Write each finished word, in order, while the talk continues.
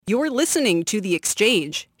You're listening to The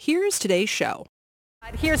Exchange. Here's today's show.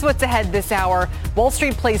 Here's what's ahead this hour. Wall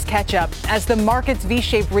Street plays catch-up. As the market's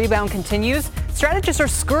V-shaped rebound continues, strategists are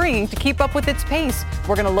scurrying to keep up with its pace.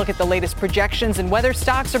 We're going to look at the latest projections and whether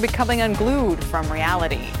stocks are becoming unglued from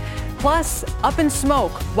reality. Plus, up in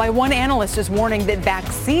smoke, why one analyst is warning that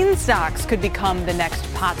vaccine stocks could become the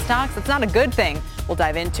next pot stocks. It's not a good thing. We'll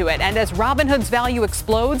dive into it. And as Robinhood's value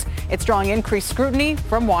explodes, it's drawing increased scrutiny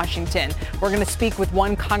from Washington. We're going to speak with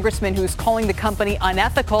one congressman who's calling the company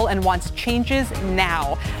unethical and wants changes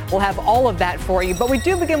now. We'll have all of that for you. But we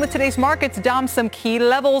do begin with today's markets. Dom, some key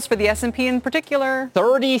levels for the S&P in particular.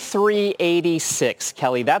 3386,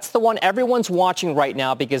 Kelly. That's the one everyone's watching right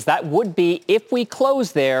now because that would be, if we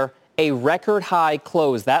close there, a record high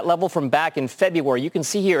close. That level from back in February. You can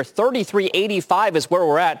see here 3385 is where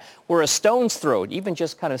we're at. We're a stone's throw, even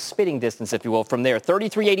just kind of spitting distance, if you will, from there.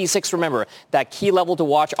 3386, remember, that key level to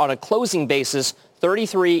watch on a closing basis.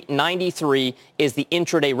 3393 is the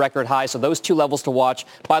intraday record high. So those two levels to watch.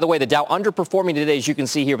 By the way, the Dow underperforming today, as you can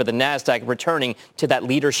see here, but the NASDAQ returning to that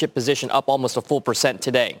leadership position, up almost a full percent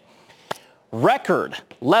today. Record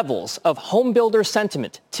levels of home builder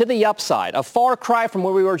sentiment to the upside, a far cry from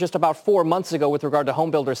where we were just about 4 months ago with regard to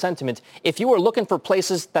home builder sentiment. If you are looking for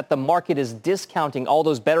places that the market is discounting all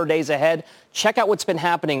those better days ahead, check out what's been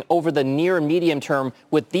happening over the near and medium term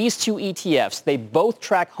with these two ETFs. They both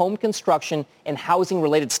track home construction and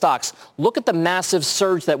housing-related stocks. Look at the massive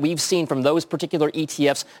surge that we've seen from those particular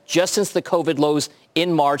ETFs just since the COVID lows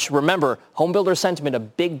in March. Remember, home builder sentiment, a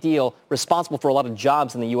big deal, responsible for a lot of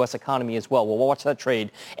jobs in the U.S. economy as well. We'll watch that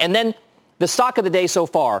trade. And then the stock of the day so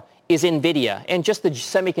far is NVIDIA and just the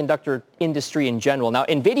semiconductor industry in general. Now,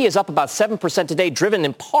 NVIDIA is up about 7% today, driven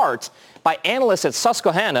in part by analysts at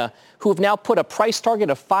Susquehanna who have now put a price target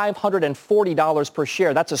of $540 per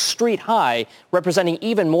share. That's a street high, representing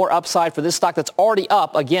even more upside for this stock that's already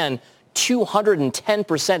up, again,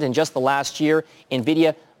 210% in just the last year.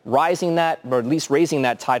 NVIDIA rising that, or at least raising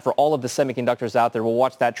that tide for all of the semiconductors out there. We'll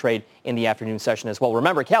watch that trade in the afternoon session as well.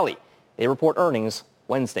 Remember, Kelly, they report earnings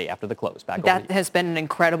Wednesday after the close. That has been an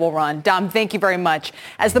incredible run. Dom, thank you very much.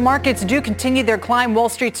 As the markets do continue their climb, Wall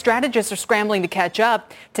Street strategists are scrambling to catch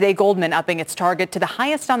up. Today, Goldman upping its target to the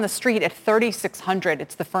highest on the street at 3,600.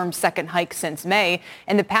 It's the firm's second hike since May.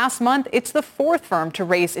 In the past month, it's the fourth firm to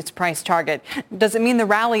raise its price target. Does it mean the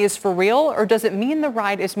rally is for real, or does it mean the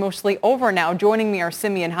ride is mostly over now? Joining me are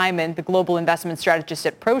Simeon Hyman, the global investment strategist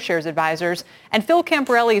at ProShares Advisors, and Phil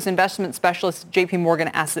Camporelli is investment specialist at JP Morgan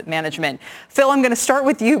Asset Management. Phil, I'm going to start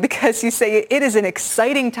with you because you say it is an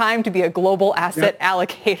exciting time to be a global asset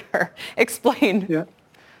allocator. Explain. Yeah.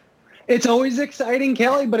 It's always exciting,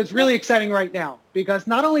 Kelly, but it's really exciting right now because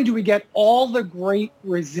not only do we get all the great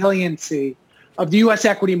resiliency of the U.S.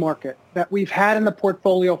 equity market that we've had in the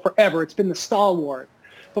portfolio forever, it's been the stalwart,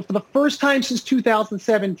 but for the first time since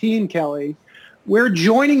 2017, Kelly, we're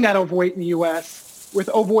joining that overweight in the U.S. with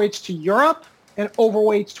overweights to Europe and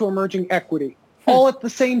overweights to emerging equity. All at the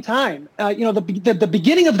same time. The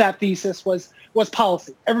beginning of that thesis was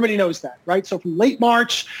policy. Everybody knows that, right? So from late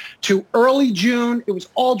March to early June, it was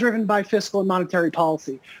all driven by fiscal and monetary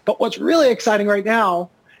policy. But what's really exciting right now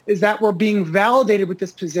is that we're being validated with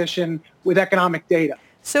this position with economic data.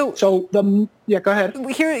 Go ahead.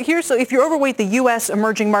 So if you're overweight the U.S.,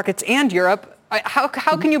 emerging markets, and Europe, how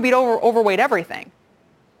can you be overweight everything?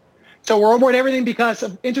 So we're overweight everything because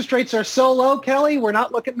interest rates are so low, Kelly, we're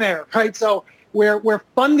not looking there, right? So we're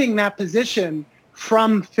funding that position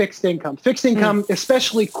from fixed income. Fixed income,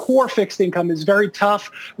 especially core fixed income, is very tough.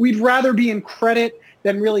 We'd rather be in credit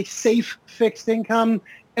than really safe fixed income.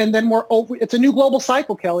 And then it's a new global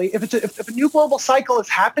cycle, Kelly. If a new global cycle is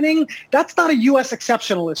happening, that's not a U.S.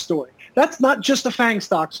 exceptionalist story. That's not just a FANG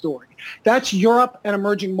stock story. That's Europe and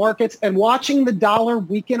emerging markets. And watching the dollar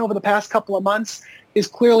weaken over the past couple of months is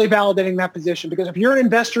clearly validating that position. Because if you're an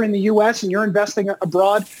investor in the U.S. and you're investing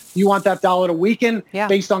abroad, you want that dollar to weaken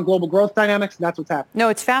based on global growth dynamics, and that's what's happening. No,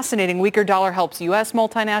 it's fascinating. Weaker dollar helps U.S.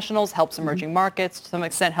 multinationals, helps emerging markets, to some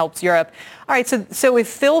extent helps Europe. All right, so if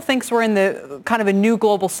Phil thinks we're in the kind of a new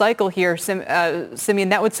global cycle here, Simeon,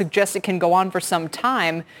 that would suggest it can go on for some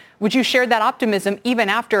time. Would you share that optimism even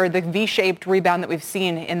after the V-shaped rebound that we've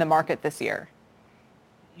seen in the market this year?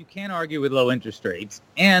 You can't argue with low interest rates,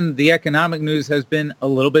 and the economic news has been a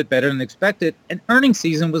little bit better than expected, and earnings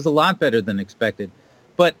season was a lot better than expected.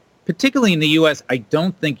 But particularly in the U.S., I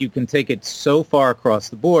don't think you can take it so far across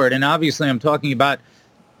the board, and obviously I'm talking about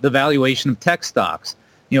the valuation of tech stocks.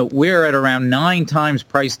 We're at around 9 times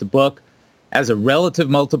price to book as a relative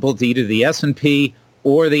multiple to either the S&P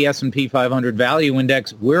or the S&P 500 value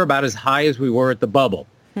index. We're about as high as we were at the bubble.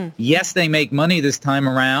 Yes, they make money this time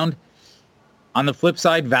around. On the flip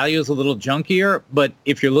side, value is a little junkier, but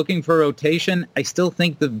if you're looking for rotation, I still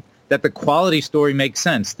think that the quality story makes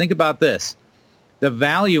sense. Think about this. The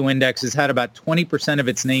value index has had about 20% of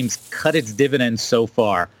its names cut its dividends so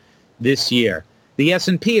far this year. The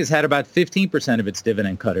S&P has had about 15% of its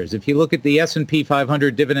dividend cutters. If you look at the S&P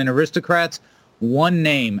 500 dividend aristocrats, one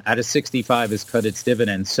name out of 65 has cut its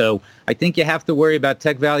dividends. So I think you have to worry about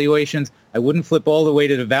tech valuations. I wouldn't flip all the way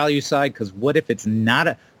to the value side, because what if it's not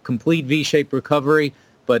a complete V-shaped recovery,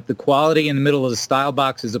 but the quality in the middle of the style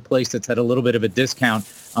box is a place that's had a little bit of a discount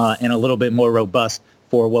and a little bit more robust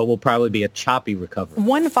for what will probably be a choppy recovery.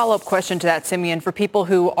 One follow-up question to that, Simeon, for people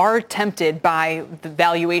who are tempted by the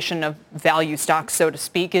valuation of value stocks, so to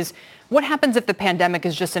speak, is what happens if the pandemic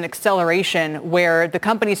is just an acceleration where the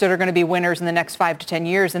companies that are going to be winners in the next 5 to 10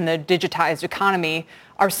 years in the digitized economy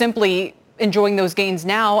are simply enjoying those gains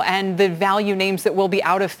now, and the value names that will be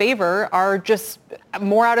out of favor are just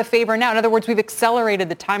more out of favor now? In other words, we've accelerated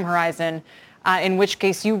the time horizon, in which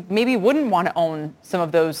case you maybe wouldn't want to own some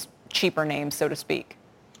of those cheaper names, so to speak.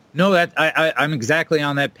 No, I'm exactly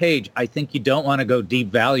on that page. I think you don't want to go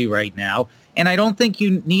deep value right now. And I don't think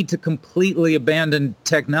you need to completely abandon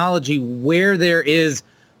technology where there is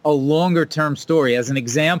a longer-term story. As an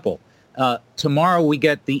example, tomorrow we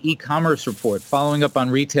get the e-commerce report following up on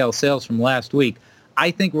retail sales from last week.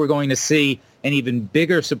 I think we're going to see an even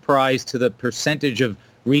bigger surprise to the percentage of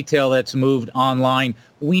retail that's moved online.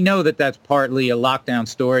 We know that that's partly a lockdown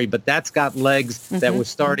story, but that's got legs that was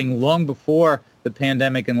starting long before the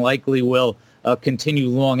pandemic and likely will continue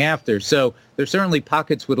long after. So there's certainly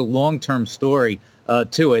pockets with a long-term story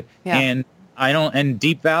to it. Yeah. And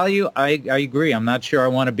deep value, I agree. I'm not sure I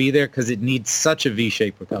want to be there because it needs such a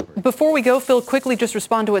V-shaped recovery. Before we go, Phil, quickly just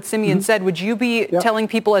respond to what Simeon said. Would you be telling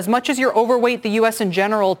people, as much as you're overweight the U.S. in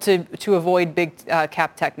general, to avoid big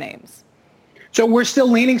cap tech names? So we're still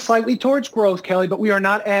leaning slightly towards growth, Kelly, but we are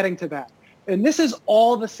not adding to that. And this is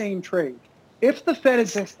all the same trade. If the Fed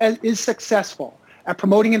is successful at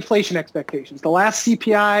promoting inflation expectations, the last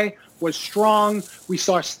CPI was strong. We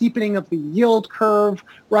saw a steepening of the yield curve,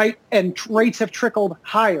 right? And rates have trickled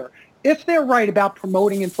higher. If they're right about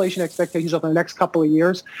promoting inflation expectations over the next couple of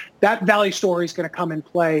years, that value story is going to come in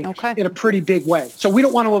play in a pretty big way. So we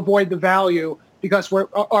don't want to avoid the value, because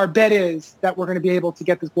our bet is that we're going to be able to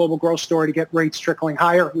get this global growth story to get rates trickling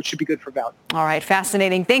higher, which should be good for value. All right,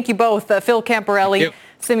 fascinating. Thank you both, Phil Camporelli,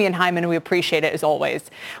 Simeon Hyman. We appreciate it as always.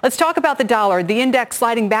 Let's talk about the dollar. The index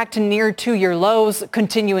sliding back to near two-year lows,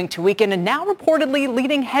 continuing to weaken, and now reportedly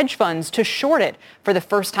leading hedge funds to short it for the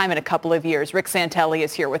first time in a couple of years. Rick Santelli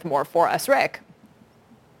is here with more for us. Rick.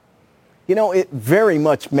 You know, it very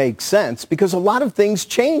much makes sense because a lot of things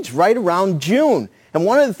changed right around June. And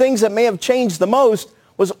one of the things that may have changed the most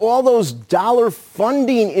was all those dollar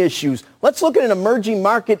funding issues. Let's look at an emerging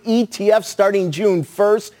market ETF starting June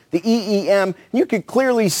 1st, the EEM. You can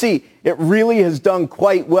clearly see it really has done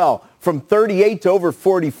quite well. From 38 to over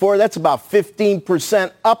 44, that's about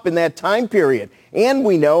 15% up in that time period. And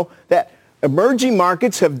we know that emerging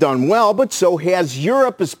markets have done well, but so has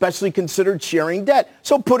Europe, especially considered sharing debt.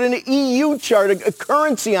 So put in an EU chart, a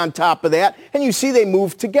currency on top of that, and you see they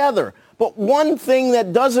move together. But one thing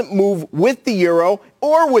that doesn't move with the euro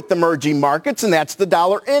or with the emerging markets, and that's the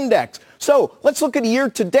dollar index. So let's look at a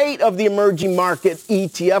year-to-date of the emerging market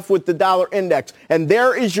ETF with the dollar index. And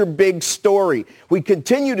there is your big story. We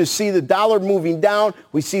continue to see the dollar moving down.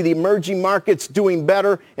 We see the emerging markets doing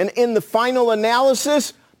better. And in the final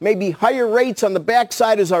analysis, maybe higher rates on the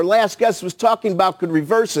backside, as our last guest was talking about, could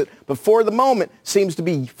reverse it. But for the moment, seems to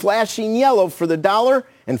be flashing yellow for the dollar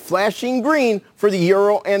and flashing green for the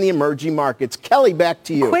euro and the emerging markets. Kelly, back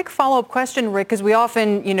to you. Quick follow-up question, Rick, because we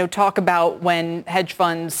often, talk about when hedge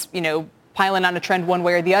funds, piling on a trend one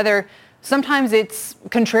way or the other. Sometimes it's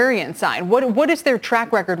contrarian side. What is their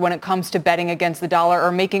track record when it comes to betting against the dollar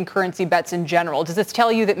or making currency bets in general? Does this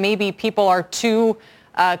tell you that maybe people are too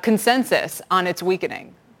consensus on its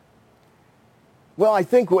weakening? Well, I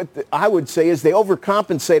think what I would say is they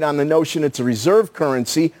overcompensate on the notion it's a reserve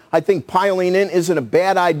currency. I think piling in isn't a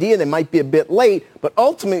bad idea. They might be a bit late. But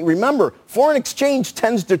ultimately, remember, foreign exchange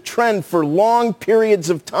tends to trend for long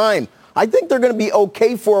periods of time. I think they're going to be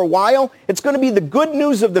okay for a while. It's going to be the good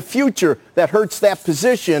news of the future that hurts that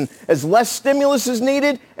position. As less stimulus is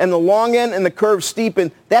needed and the long end and the curve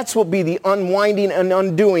steepen, that's what will be the unwinding and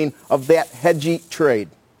undoing of that hedgy trade.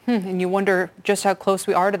 And you wonder just how close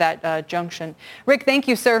we are to that junction. Rick, thank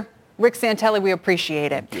you, sir. Rick Santelli, we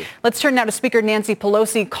appreciate it. Let's turn now to Speaker Nancy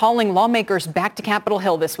Pelosi calling lawmakers back to Capitol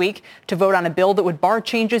Hill this week to vote on a bill that would bar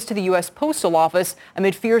changes to the U.S. Postal Office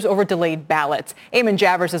amid fears over delayed ballots. Eamon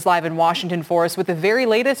Javers is live in Washington for us with the very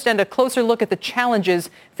latest and a closer look at the challenges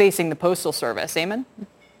facing the Postal Service. Eamon?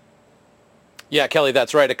 Yeah, Kelly,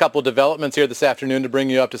 that's right. A couple of developments here this afternoon to bring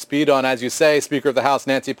you up to speed on. As you say, Speaker of the House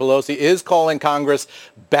Nancy Pelosi is calling Congress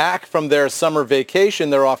back from their summer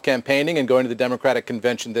vacation. They're off campaigning and going to the Democratic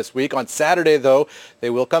Convention this week. On Saturday, though, they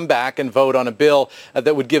will come back and vote on a bill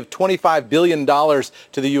that would give $25 billion to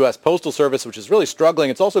the U.S. Postal Service, which is really struggling.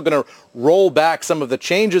 It's also going to roll back some of the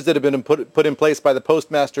changes that have been put in place by the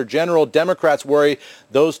Postmaster General. Democrats worry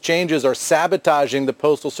those changes are sabotaging the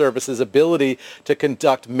Postal Service's ability to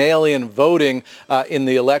conduct mail-in voting in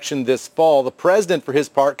the election this fall. The president, for his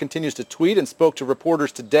part, continues to tweet and spoke to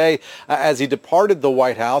reporters today as he departed the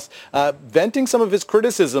White House, venting some of his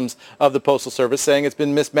criticisms of the Postal Service, saying it's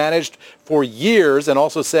been mismanaged for years, and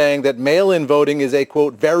also saying that mail-in voting is a,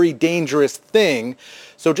 quote, very dangerous thing.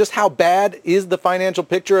 So just how bad is the financial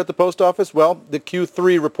picture at the post office? Well, the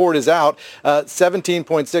Q3 report is out.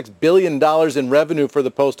 $17.6 billion in revenue for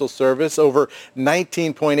the Postal Service, over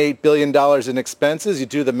 $19.8 billion in expenses. You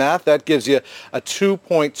do the math, that gives you a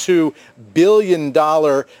 $2.2 billion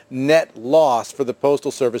net loss for the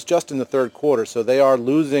Postal Service just in the third quarter. So they are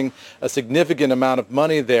losing a significant amount of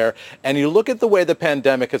money there. And you look at the way the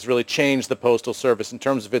pandemic has really changed the Postal Service in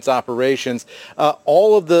terms of its operations.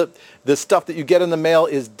 All of the stuff that you get in the mail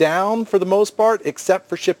is down for the most part, except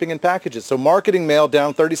for shipping and packages. So marketing mail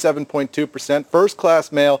down 37.2%, first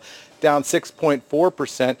class mail down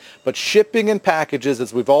 6.4%, but shipping and packages,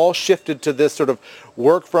 as we've all shifted to this sort of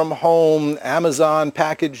work from home, Amazon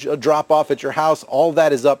package drop off at your house, all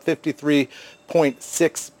that is up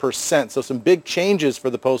 53.6%. So some big changes for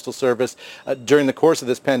the Postal Service during the course of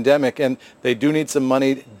this pandemic, and they do need some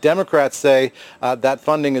money. Democrats say that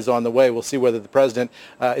funding is on the way. We'll see whether the president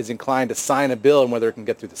is inclined to sign a bill and whether it can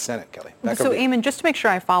get through the Senate, Kelly. So, Eamon, just to make sure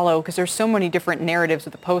I follow, because there's so many different narratives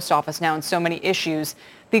with the post office now and so many issues,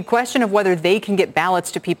 the question of whether they can get ballots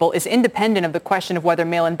to people is independent of the question of whether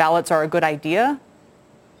mail-in ballots are a good idea?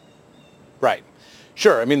 Right.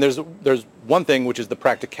 Sure. I mean, there's one thing, which is the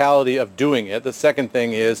practicality of doing it. The second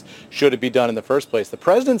thing is, should it be done in the first place? The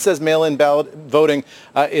president says mail-in ballot voting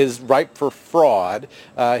is ripe for fraud.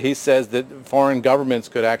 He says that foreign governments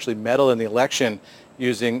could actually meddle in the election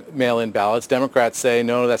using mail-in ballots. Democrats say,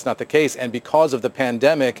 no, that's not the case. And because of the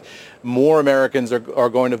pandemic, more Americans are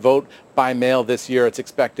going to vote by mail this year, it's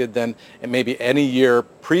expected, than maybe any year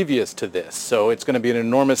previous to this. So it's going to be an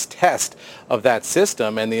enormous test of that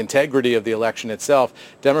system and the integrity of the election itself.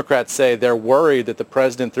 Democrats say they're worried that the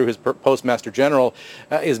president, through his Postmaster General,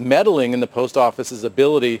 is meddling in the post office's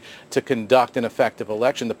ability to conduct an effective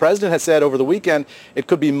election. The president has said over the weekend it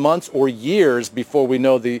could be months or years before we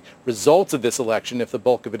know the results of this election if the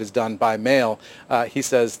bulk of it is done by mail. He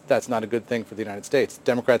says that's not a good thing for the United States.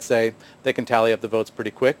 Democrats say they can tally up the votes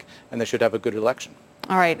pretty quick and they should have a good election.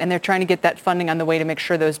 All right, and they're trying to get that funding on the way to make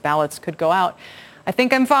sure those ballots could go out. I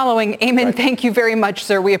think I'm following. Eamon, right. Thank you very much,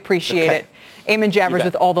 sir. We appreciate it. Eamon Javers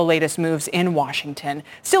with all the latest moves in Washington.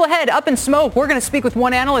 Still ahead, up in smoke, we're going to speak with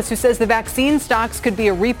one analyst who says the vaccine stocks could be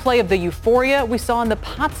a replay of the euphoria we saw in the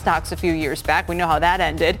pot stocks a few years back. We know how that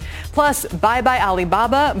ended. Plus, bye-bye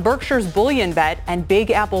Alibaba, Berkshire's bullion bet, and Big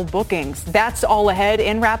Apple bookings. That's all ahead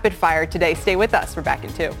in Rapid Fire today. Stay with us. We're back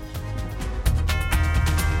in 2.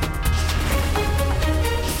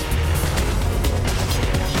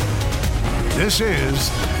 This is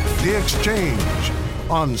The Exchange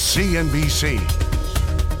on CNBC.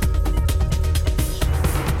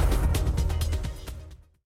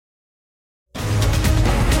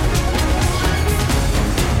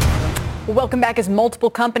 Welcome back. As multiple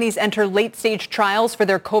companies enter late-stage trials for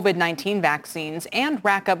their COVID-19 vaccines and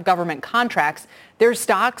rack up government contracts, their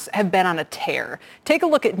stocks have been on a tear. Take a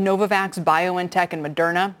look at Novavax, BioNTech, and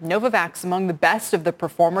Moderna. Novavax among the best of the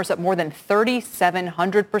performers, up more than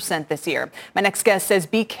 3,700% this year. My next guest says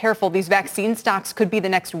be careful. These vaccine stocks could be the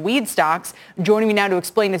next weed stocks. Joining me now to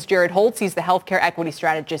explain is Jared Holtz. He's the healthcare equity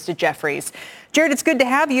strategist at Jefferies. Jared, it's good to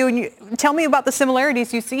have you. And tell me about the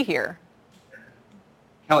similarities you see here.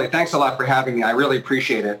 Kelly, thanks a lot for having me. I really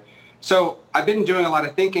appreciate it. So I've been doing a lot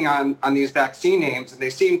of thinking on these vaccine names, and they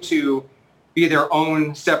seem to be their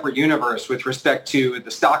own separate universe with respect to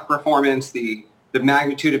the stock performance, the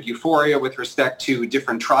magnitude of euphoria with respect to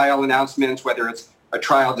different trial announcements, whether it's a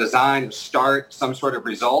trial design, a start, some sort of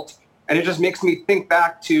result. And it just makes me think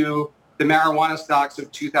back to the marijuana stocks of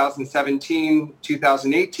 2017,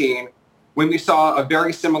 2018, when we saw a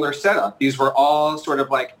very similar setup. These were all sort of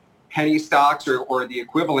like penny stocks or the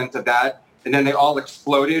equivalent of that. and then they all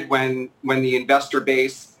exploded when the investor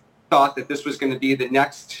base thought that this was going to be the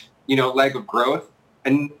next, leg of growth.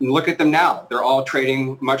 And look at them now. They're all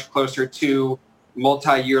trading much closer to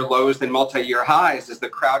multi-year lows than multi-year highs as the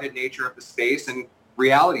crowded nature of the space and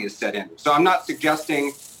reality is set in. So I'm not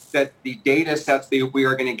suggesting that the data sets that we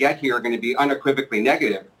are going to get here are going to be unequivocally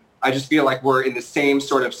negative. I just feel like we're in the same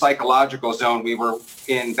sort of psychological zone we were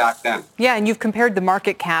in back then. Yeah, and you've compared the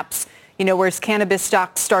market caps, whereas cannabis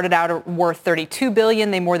stocks started out worth $32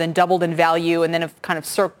 billion, they more than doubled in value and then have kind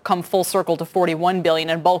of come full circle to $41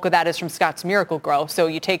 billion. And bulk of that is from Scotts Miracle-Gro. So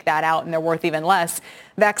you take that out and they're worth even less.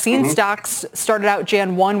 Vaccine stocks started out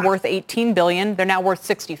Jan 1 worth $18 billion. They're now worth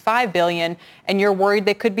 $65 billion. And you're worried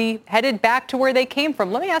they could be headed back to where they came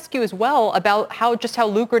from. Let me ask you as well about how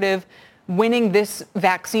lucrative winning this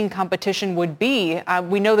vaccine competition would be.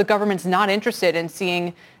 We know the government's not interested in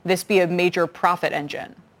seeing this be a major profit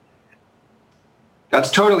engine. That's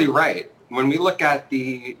totally right. When we look at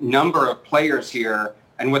the number of players here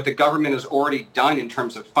and what the government has already done in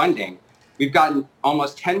terms of funding, we've gotten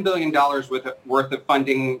almost $10 billion worth of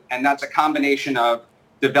funding, and that's a combination of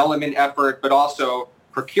development effort, but also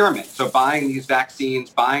procurement. So buying these vaccines,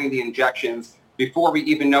 buying the injections before we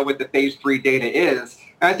even know what the phase 3 data is.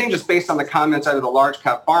 And I think just based on the comments out of the large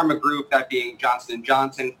cap pharma group, that being Johnson &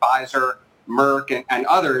 Johnson, Pfizer, Merck, and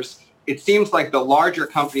others, it seems like the larger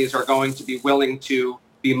companies are going to be willing to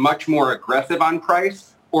be much more aggressive on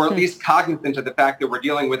price, or at least cognizant of the fact that we're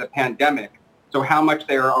dealing with a pandemic. So how much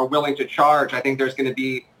they are willing to charge, I think there's going to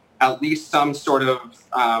be at least some sort of,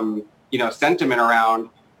 sentiment around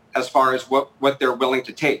as far as what they're willing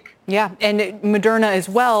to take. Yeah, and Moderna as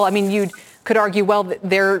well. I mean, you could argue, well,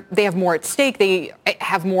 they have more at stake. They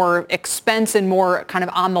have more expense and more kind of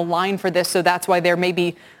on the line for this. So that's why they're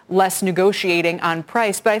maybe less negotiating on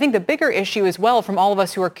price. But I think the bigger issue as well from all of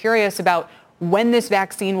us who are curious about when this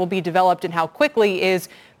vaccine will be developed and how quickly is,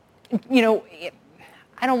 I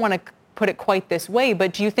don't want to put it quite this way,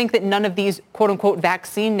 but do you think that none of these quote unquote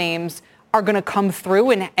vaccine names are going to come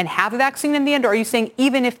through and have a vaccine in the end? Or are you saying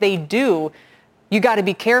even if they do, you got to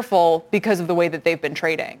be careful because of the way that they've been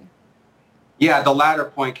trading? Yeah, the latter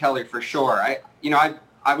point, Kelly, for sure.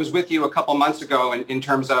 I was with you a couple months ago in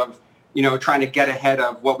terms of, trying to get ahead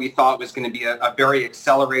of what we thought was going to be a very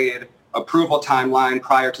accelerated approval timeline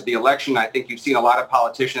prior to the election. I think you've seen a lot of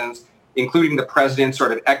politicians, including the president,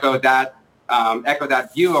 sort of echo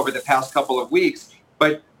that view over the past couple of weeks.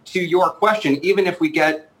 But to your question, even if we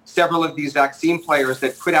get several of these vaccine players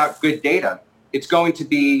that put out good data, it's going to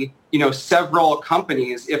be, several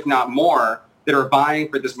companies, if not more, that are vying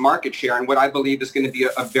for this market share and what I believe is going to be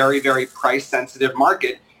a very, very price-sensitive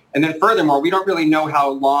market. And then furthermore, we don't really know how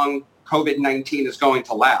long COVID-19 is going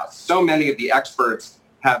to last. So many of the experts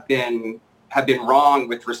have been wrong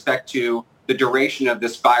with respect to the duration of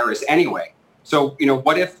this virus anyway. So,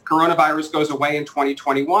 what if coronavirus goes away in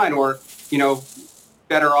 2021 or,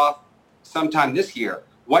 better off sometime this year?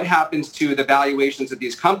 What happens to the valuations of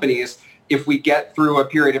these companies if we get through a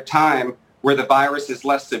period of time where the virus is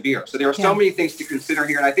less severe? So there are so many things to consider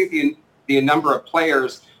here. And I think the number of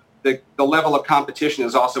players, the level of competition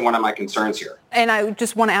is also one of my concerns here. And I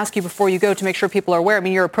just want to ask you before you go to make sure people are aware. I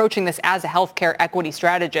mean, you're approaching this as a healthcare equity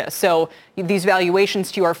strategist. So these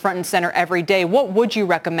valuations to you are front and center every day. What would you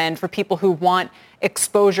recommend for people who want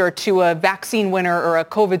exposure to a vaccine winner or a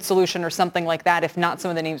COVID solution or something like that, if not some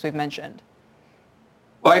of the names we've mentioned?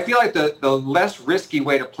 Well, I feel like the less risky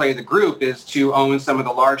way to play the group is to own some of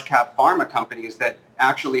the large cap pharma companies that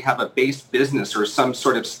actually have a base business or some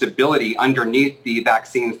sort of stability underneath the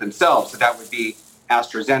vaccines themselves. So that would be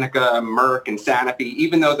AstraZeneca, Merck, and Sanofi.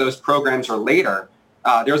 Even though those programs are later,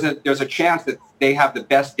 there's a chance that they have the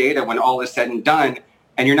best data when all is said and done,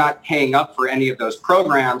 and you're not paying up for any of those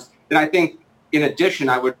programs. Then I think, in addition,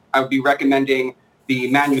 I would be recommending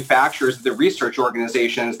the manufacturers, the research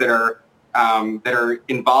organizations that are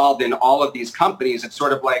involved in all of these companies. It's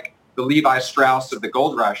sort of like the Levi Strauss of the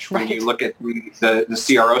gold rush when you look at the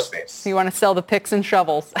CRO space. You want to sell the picks and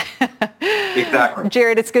shovels. Exactly.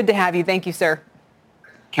 Jared, it's good to have you. Thank you, sir.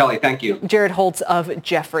 Kelly, thank you. Jared Holtz of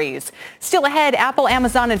Jefferies. Still ahead, Apple,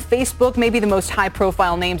 Amazon, and Facebook may be the most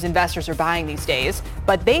high-profile names investors are buying these days,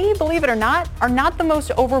 but they, believe it or not, are not the most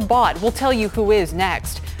overbought. We'll tell you who is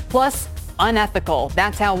next. Plus, unethical.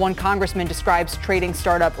 That's how one congressman describes trading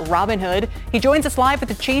startup Robinhood. He joins us live with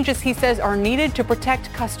the changes he says are needed to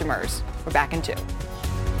protect customers. We're back in 2.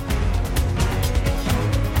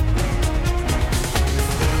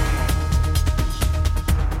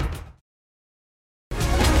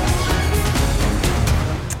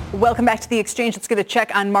 Welcome back to The Exchange. Let's get a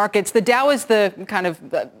check on markets. The Dow is the kind of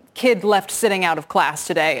kid left sitting out of class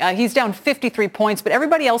today. He's down 53 points, but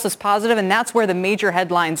everybody else is positive, and that's where the major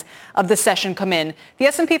headlines of the session come in. The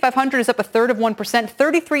S&P 500 is up 1/3%,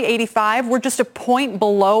 3385. We're just a point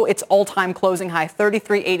below its all-time closing high,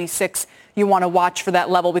 3386. You want to watch for that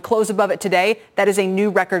level. We close above it today. That is a new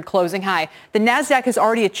record closing high. The NASDAQ has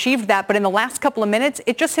already achieved that, but in the last couple of minutes,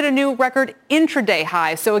 it just hit a new record intraday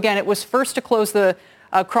high. So again, it was first to close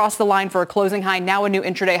across the line for a closing high, now a new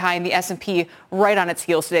intraday high in the S&P right on its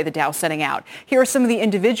heels today, the Dow setting out. Here are some of the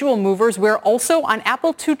individual movers. We're also on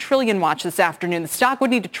Apple 2 trillion watch this afternoon. The stock would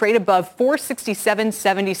need to trade above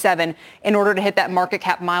 467.77 in order to hit that market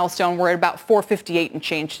cap milestone. We're at about 458 and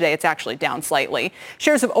change today. It's actually down slightly.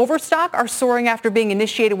 Shares of Overstock are soaring after being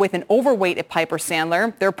initiated with an overweight at Piper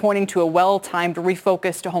Sandler. They're pointing to a well-timed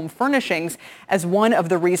refocus to home furnishings as one of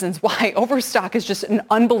the reasons why Overstock is just an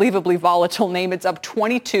unbelievably volatile name. It's up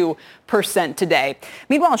 22% today.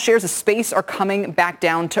 Meanwhile, shares of Space are coming back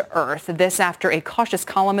down to earth. This after a cautious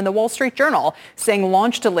column in the Wall Street Journal saying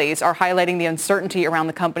launch delays are highlighting the uncertainty around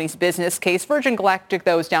the company's business case. Virgin Galactic,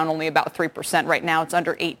 though, is down only about 3% right now. It's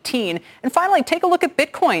under 18. And finally, take a look at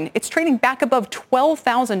Bitcoin. It's trading back above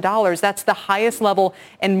 $12,000. That's the highest level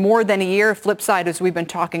in more than a year. Flip side, as we've been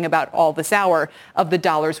talking about all this hour, of the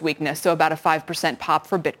dollar's weakness. So about a 5% pop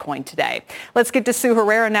for Bitcoin today. Let's get to Sue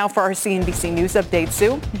Herrera now for our CNBC News update.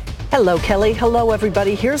 Sue? Hello, Kelly. Hello,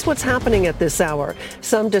 everybody. Here's what's happening at this hour.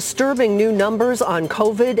 Some disturbing new numbers on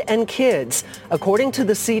COVID and kids. According to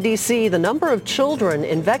the CDC, the number of children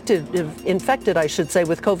infected,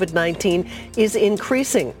 with COVID-19 is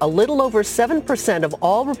increasing. A little over 7% of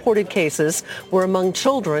all reported cases were among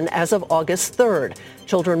children as of August 3rd.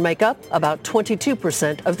 Children make up about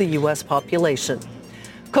 22% of the U.S. population.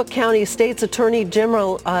 Cook County State's Attorney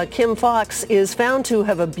General Kim Foxx is found to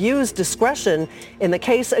have abused discretion in the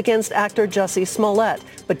case against actor Jussie Smollett,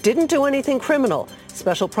 but didn't do anything criminal.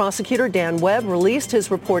 Special Prosecutor Dan Webb released his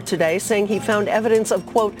report today saying he found evidence of,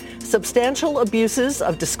 quote, substantial abuses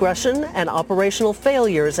of discretion and operational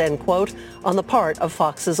failures, end quote, on the part of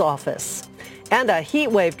Fox's office. And a heat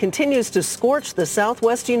wave continues to scorch the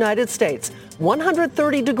southwest United States.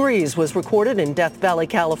 130 degrees was recorded in Death Valley,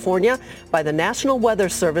 California by the National Weather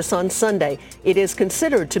Service on Sunday. It is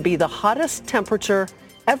considered to be the hottest temperature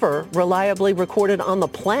ever reliably recorded on the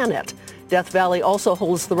planet. Death Valley also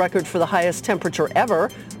holds the record for the highest temperature ever,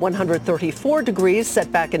 134 degrees set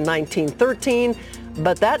back in 1913.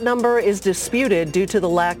 But that number is disputed due to the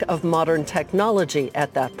lack of modern technology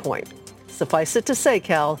at that point. Suffice it to say,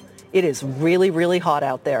 Cal, it is really, really hot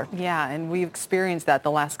out there. Yeah, and we've experienced that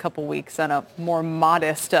the last couple weeks on a more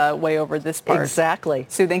modest way over this part. Exactly.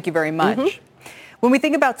 Sue, thank you very much. Mm-hmm. When we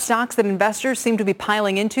think about stocks that investors seem to be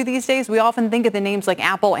piling into these days, we often think of the names like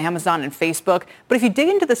Apple, Amazon, and Facebook. But if you dig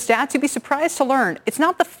into the stats, you'd be surprised to learn it's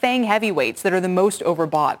not the FANG heavyweights that are the most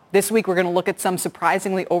overbought. This week, we're going to look at some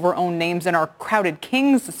surprisingly overowned names in our Crowded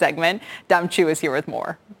Kings segment. Dom Chu is here with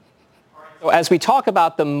more. So as we talk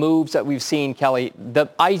about the moves that we've seen, Kelly, the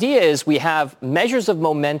idea is we have measures of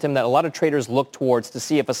momentum that a lot of traders look towards to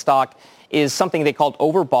see if a stock is something they called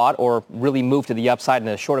overbought or really moved to the upside in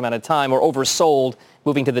a short amount of time, or oversold,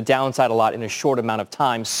 moving to the downside a lot in a short amount of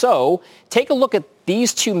time. So take a look at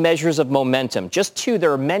these two measures of momentum. Just two,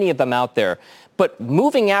 there are many of them out there. But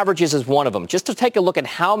moving averages is one of them. Just to take a look at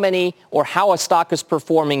how many or how a stock is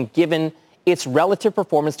performing given its relative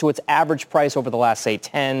performance to its average price over the last, say,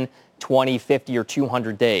 10, 20, 50, or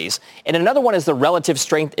 200 days. And another one is the Relative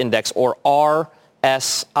Strength Index, or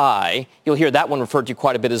RSI. You'll hear that one referred to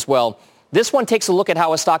quite a bit as well. This one takes a look at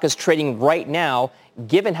how a stock is trading right now,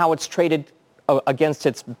 given how it's traded against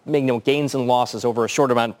its gains and losses over a short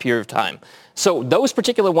amount of period of time. So those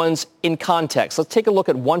particular ones in context. Let's take a look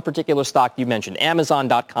at one particular stock you mentioned,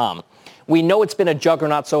 Amazon.com. We know it's been a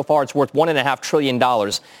juggernaut so far. It's worth $1.5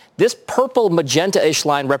 trillion. This purple magenta-ish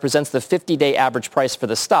line represents the 50-day average price for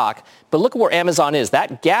the stock. But look at where Amazon is.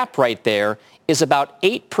 That gap right there is about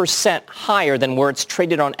 8% higher than where it's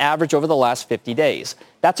traded on average over the last 50 days.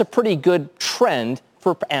 That's a pretty good trend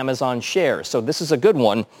for Amazon shares. So this is a good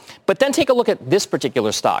one. But then take a look at this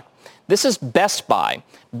particular stock. This is Best Buy.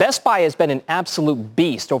 Best Buy has been an absolute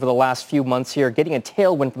beast over the last few months here, getting a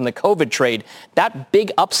tailwind from the COVID trade. That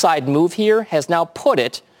big upside move here has now put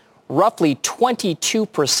it roughly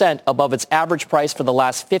 22% above its average price for the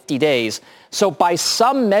last 50 days. So by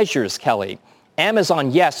some measures, Kelly,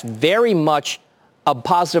 Amazon, yes, very much a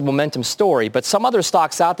positive momentum story, but some other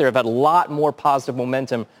stocks out there have had a lot more positive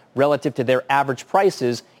momentum relative to their average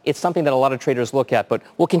prices, it's something that a lot of traders look at. But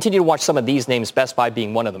we'll continue to watch some of these names, Best Buy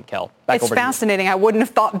being one of them, Kel. It's fascinating. I wouldn't have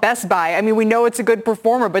thought Best Buy. I mean, we know it's a good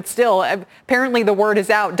performer, but still, apparently the word is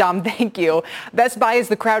out, Dom. Thank you. Best Buy is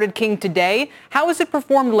the crowded king today. How has it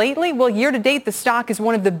performed lately? Well, year to date, the stock is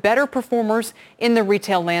one of the better performers in the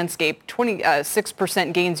retail landscape.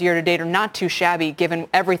 26% gains year to date are not too shabby given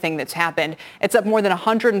everything that's happened. It's up more than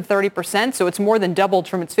 130%, so it's more than doubled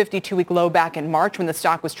from its 52-week low back in March when the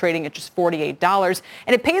stock was trading at just $48.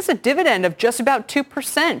 And it pays a dividend of just about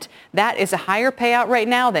 2%. That is a higher payout right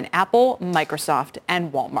now than Apple, Microsoft,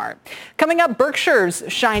 and Walmart. Coming up, Berkshire's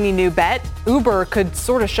shiny new bet. Uber could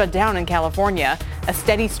sort of shut down in California. A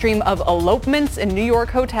steady stream of elopements in New York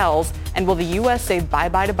hotels. And will the U.S. say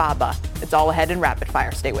bye-bye to Baba? It's all ahead in Rapid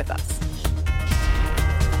Fire. Stay with us.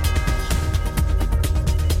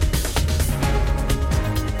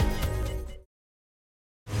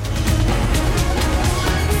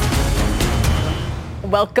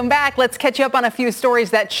 Welcome back. Let's catch you up on a few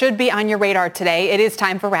stories that should be on your radar today. It is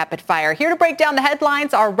time for Rapid Fire. Here to break down the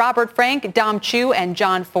headlines are Robert Frank, Dom Chu, and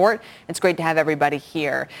John Fort. It's great to have everybody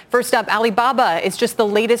here. First up, Alibaba is just the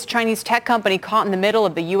latest Chinese tech company caught in the middle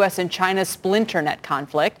of the U.S. and China's splinter net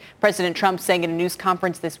conflict. President Trump saying in a news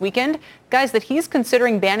conference this weekend, guys, that he's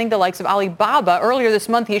considering banning the likes of Alibaba. Earlier this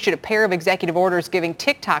month, he issued a pair of executive orders giving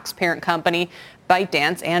TikTok's parent company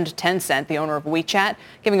ByteDance and Tencent, the owner of WeChat,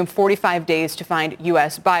 giving them 45 days to find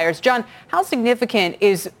U.S. buyers. John, how significant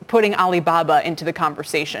is putting Alibaba into the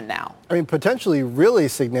conversation now? I mean, potentially really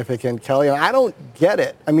significant, Kelly. And I don't get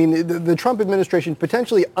it. I mean, the Trump administration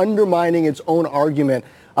potentially undermining its own argument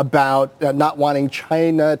about not wanting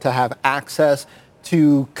China to have access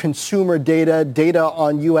to consumer data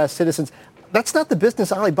on U.S. citizens. That's not the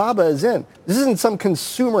business Alibaba is in. This isn't some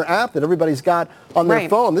consumer app that everybody's got on their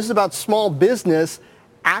phone. This is about small business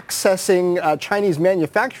accessing Chinese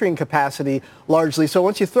manufacturing capacity largely. So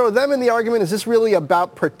once you throw them in the argument, is this really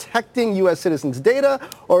about protecting U.S. citizens' data,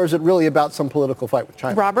 or is it really about some political fight with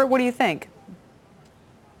China? Robert, what do you think?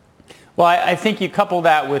 Well, I think you couple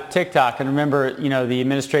that with TikTok. And remember, the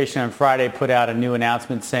administration on Friday put out a new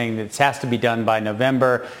announcement saying that this has to be done by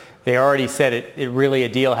November. They already said it really a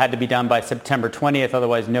deal had to be done by September 20th.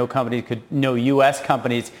 Otherwise, no U.S.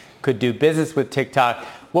 companies could do business with TikTok.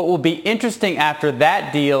 What will be interesting after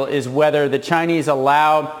that deal is whether the Chinese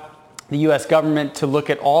allow the U.S. government to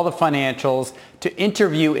look at all the financials, to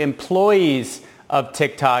interview employees of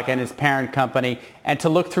TikTok and its parent company, and to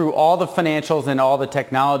look through all the financials and all the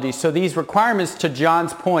technology. So these requirements, to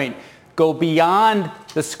John's point, go beyond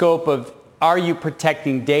the scope of are you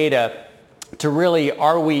protecting data to really,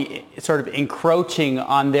 are we sort of encroaching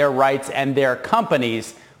on their rights and their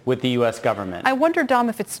companies with the U.S. government? I wonder, Dom,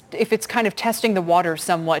 if it's kind of testing the water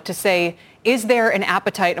somewhat to say, is there an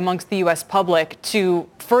appetite amongst the U.S. public to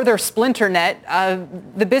further splinter net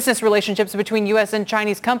the business relationships between U.S. and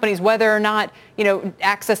Chinese companies, whether or not,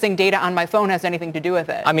 accessing data on my phone has anything to do with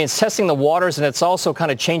it? I mean, it's testing the waters, and it's also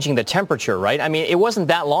kind of changing the temperature, right? I mean, it wasn't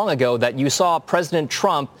that long ago that you saw President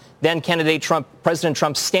Trump, then candidate President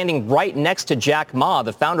Trump, standing right next to Jack Ma,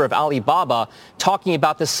 the founder of Alibaba, talking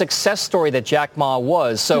about the success story that Jack Ma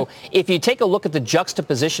was. So if you take a look at the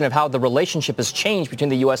juxtaposition of how the relationship has changed between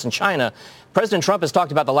the U.S. and China, President Trump has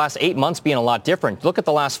talked about the last 8 months being a lot different. Look at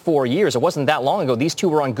the last 4 years. It wasn't that long ago. These two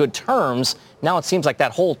were on good terms. Now it seems like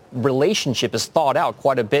that whole relationship is thawed out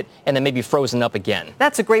quite a bit and then maybe frozen up again.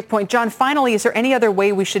 That's a great point. John, finally, is there any other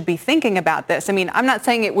way we should be thinking about this? I mean, I'm not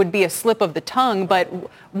saying it would be a slip of the tongue, but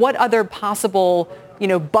what other possible,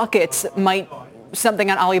 buckets might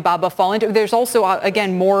something on Alibaba fall into? There's also,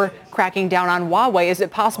 again, more cracking down on Huawei. Is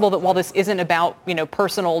it possible that while this isn't about,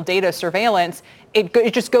 personal data surveillance,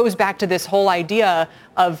 it just goes back to this whole idea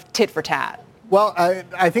of tit for tat? Well,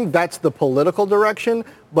 I think that's the political direction.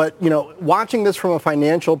 But, watching this from a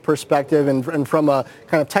financial perspective and from a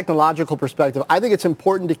kind of technological perspective, I think it's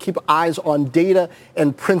important to keep eyes on data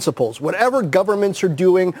and principles. Whatever governments are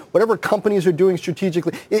doing, whatever companies are doing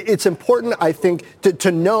strategically, it's important, I think,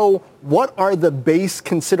 to know what are the base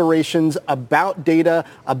considerations about data,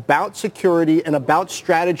 about security, and about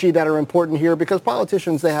strategy that are important here, because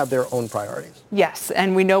politicians, they have their own priorities. Yes,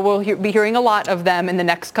 and we know we'll be hearing a lot of them in the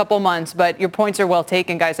next couple months, but your points are well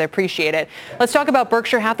taken, guys. I appreciate it. Let's talk about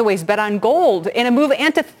Berkshire Hathaway's bet on gold in a move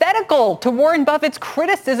antithetical to Warren Buffett's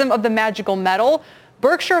criticism of the magical metal.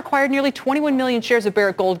 Berkshire acquired nearly 21 million shares of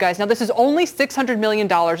Barrick Gold, guys. Now, this is only $600 million.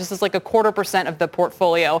 This is like 0.25% of the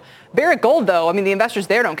portfolio. Barrick Gold, though, I mean, the investors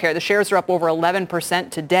there don't care. The shares are up over 11%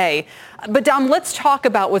 today. But, Dom, let's talk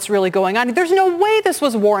about what's really going on. There's no way this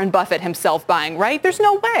was Warren Buffett himself buying, right? There's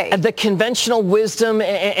no way. The conventional wisdom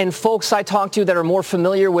and folks I talk to that are more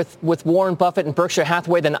familiar with Warren Buffett and Berkshire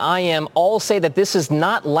Hathaway than I am all say that this is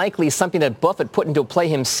not likely something that Buffett put into play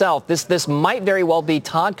himself. This might very well be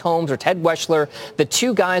Todd Combs or Ted Weschler, the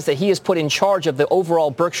two guys that he has put in charge of the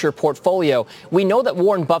overall Berkshire portfolio. We know that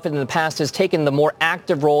Warren Buffett in the past has taken the more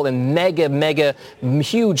active role in mega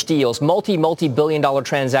huge deals, multi-billion-dollar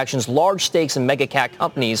transactions, large stakes in mega cap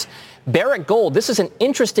companies. Barrick Gold, this is an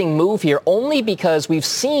interesting move here only because we've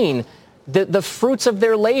seen the fruits of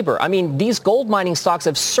their labor. I mean, these gold mining stocks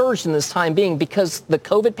have surged in this time being because the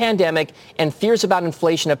COVID pandemic and fears about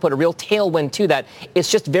inflation have put a real tailwind to that.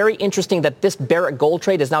 It's just very interesting that this Barrick Gold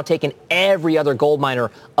trade has now taken every other gold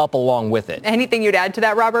miner up along with it. Anything you'd add to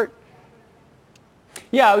that, Robert?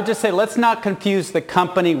 Yeah, I would just say let's not confuse the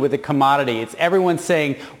company with the commodity. It's everyone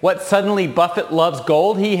saying, what, suddenly Buffett loves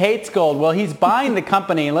gold? He hates gold. Well, he's buying the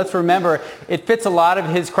company, and let's remember, it fits a lot of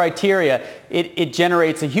his criteria. It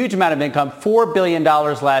generates a huge amount of income, $4 billion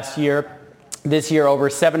last year, this year over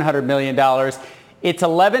 $700 million. It's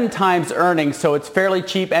 11 times earnings, so it's fairly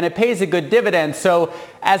cheap, and it pays a good dividend. So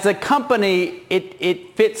as a company,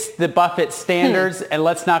 it fits the Buffett standards, and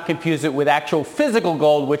let's not confuse it with actual physical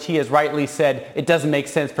gold, which he has rightly said it doesn't make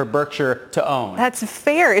sense for Berkshire to own. That's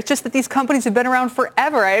fair. It's just that these companies have been around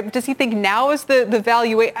forever. Does he think now is the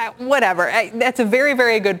valuation? Whatever. That's a very,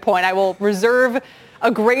 very good point. I will reserve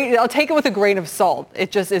I'll take it with a grain of salt.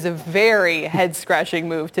 It just is a very head-scratching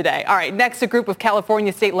move today. All right, next, a group of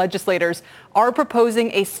California state legislators are proposing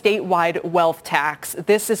a statewide wealth tax.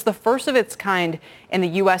 This is the first of its kind in the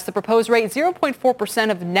U.S. The proposed rate, 0.4%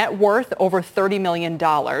 of net worth over $30 million.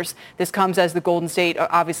 This comes as the Golden State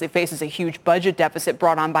obviously faces a huge budget deficit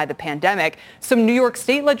brought on by the pandemic. Some New York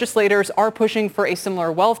state legislators are pushing for a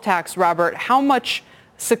similar wealth tax. Robert, how much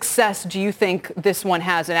success do you think this one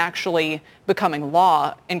has in actually becoming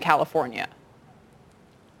law in California?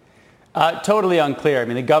 Totally unclear. I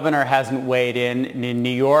mean, the governor hasn't weighed in. In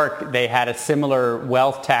New York, they had a similar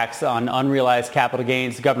wealth tax on unrealized capital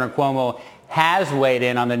gains. Governor Cuomo has weighed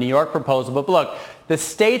in on the New York proposal. But look, the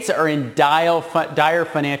states are in dire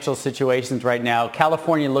financial situations right now.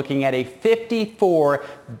 California looking at a $54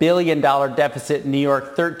 billion deficit. New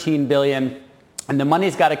York, $13 billion. And the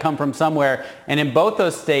money's got to come from somewhere. And in both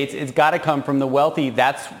those states, it's got to come from the wealthy.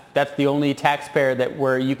 That's the only taxpayer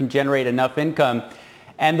where you can generate enough income.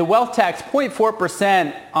 And the wealth tax,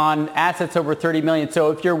 0.4% on assets over $30 million.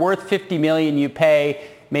 So if you're worth $50 million, you pay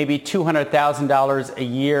maybe $200,000 a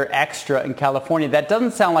year extra in California. That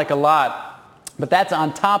doesn't sound like a lot, but that's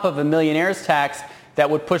on top of a millionaire's tax that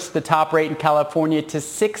would push the top rate in California to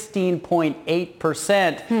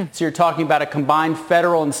 16.8%. So you're talking about a combined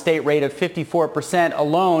federal and state rate of 54%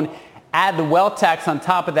 alone. Add the wealth tax on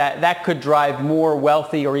top of that, that could drive more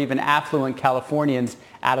wealthy or even affluent Californians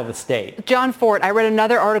out of the state. John Fort, I read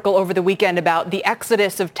another article over the weekend about the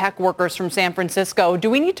exodus of tech workers from San Francisco.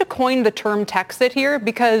 Do we need to coin the term Texit here?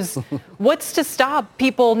 Because what's to stop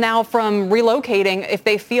people now from relocating if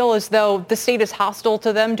they feel as though the state is hostile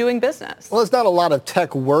to them doing business? Well, there's not a lot of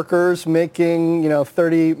tech workers making,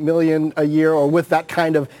 $30 million a year or with that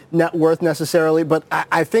kind of net worth necessarily. But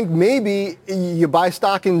I think maybe you buy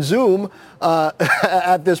stock in Zoom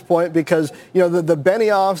at this point because, the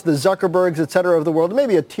Benioffs, the Zuckerbergs, et cetera, of the world,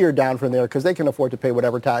 maybe a tier down from there because they can afford to pay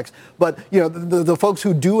whatever tax. But, the folks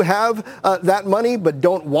who do have that money but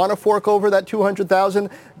don't want to fork over that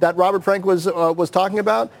 $200,000 that Robert Frank was talking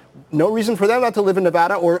about, no reason for them not to live in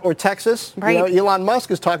Nevada or Texas. Right. Elon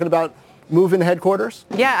Musk is talking about move-in headquarters?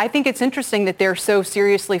 Yeah, I think it's interesting that they're so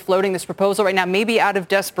seriously floating this proposal right now, maybe out of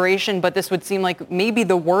desperation, but this would seem like maybe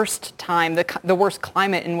the worst time, the worst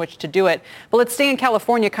climate in which to do it. But let's stay in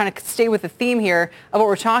California, kind of stay with the theme here of what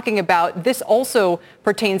we're talking about. This also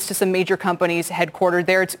pertains to some major companies headquartered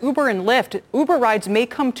there. It's Uber and Lyft. Uber rides may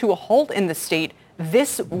come to a halt in the state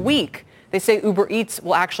this week. They say Uber Eats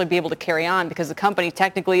will actually be able to carry on because the company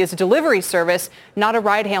technically is a delivery service, not a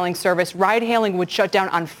ride-hailing service. Ride-hailing would shut down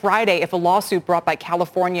on Friday if a lawsuit brought by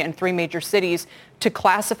California and 3 major cities to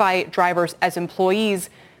classify drivers as employees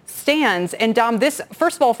stands. And Dom, this,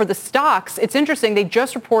 first of all, for the stocks, it's interesting. They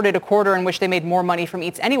just reported a quarter in which they made more money from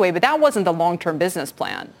Eats anyway, but that wasn't the long-term business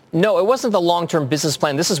plan. No, it wasn't the long-term business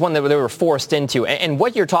plan. This is one that they were forced into. And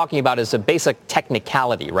what you're talking about is a basic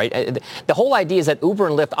technicality, right? The whole idea is that Uber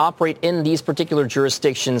and Lyft operate in these particular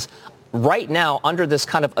jurisdictions right now under this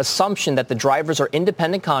kind of assumption that the drivers are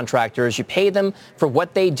independent contractors. You pay them for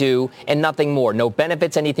what they do and nothing more. No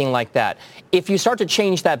benefits, anything like that. If you start to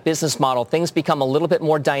change that business model, things become a little bit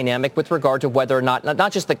more dynamic with regard to whether or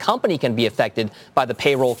not just the company can be affected by the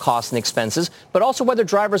payroll costs and expenses, but also whether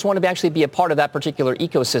drivers want to actually be a part of that particular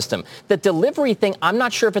ecosystem. The delivery thing, I'm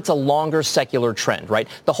not sure if it's a longer secular trend, right?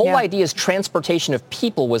 The whole idea is transportation of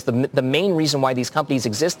people was the main reason why these companies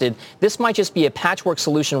existed. This might just be a patchwork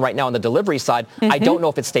solution right now on the delivery side. I don't know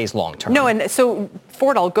if it stays long term. No, and so,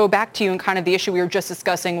 Ford, I'll go back to you and kind of the issue we were just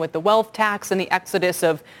discussing with the wealth tax and the exodus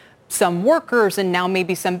of some workers and now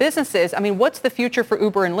maybe some businesses. I mean, what's the future for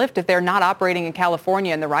Uber and Lyft if they're not operating in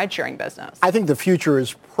California in the ride-sharing business? I think the future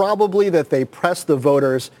is probably that they press the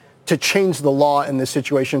voters to change the law in this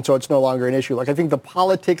situation so it's no longer an issue. Like, I think the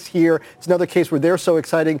politics here is another case where they're so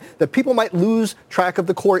exciting that people might lose track of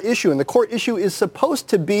the core issue. And the core issue is supposed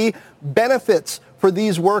to be benefits for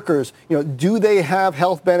these workers. You know, do they have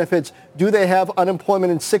health benefits? Do they have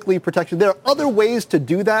unemployment and sick leave protection? There are other ways to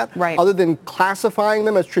do that other than classifying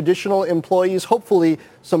them as traditional employees. Hopefully,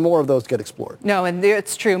 some more of those get explored. No, and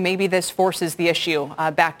it's true. Maybe this forces the issue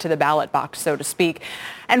back to the ballot box, so to speak.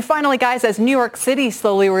 And finally, guys, as New York City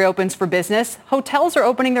slowly reopens for business, hotels are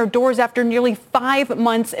opening their doors after nearly 5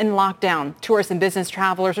 months in lockdown. Tourists and business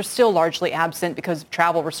travelers are still largely absent because of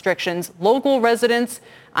travel restrictions. Local residents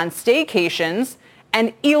on staycations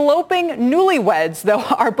and eloping newlyweds, though,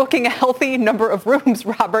 are booking a healthy number of rooms,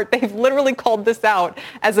 Robert. They've literally called this out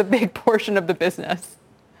as a big portion of the business.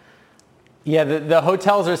 Yeah, the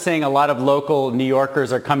hotels are saying a lot of local New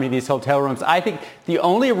Yorkers are coming to these hotel rooms. I think the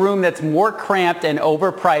only room that's more cramped and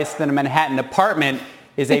overpriced than a Manhattan apartment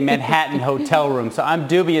is a Manhattan hotel room. So I'm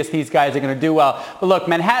dubious these guys are going to do well. But look,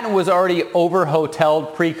 Manhattan was already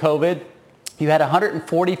over-hoteled pre-COVID. You had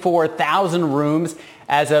 144,000 rooms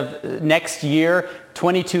as of next year,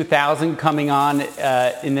 22,000 coming on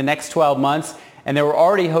in the next 12 months. And there were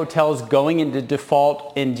already hotels going into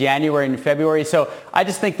default in January and February. So I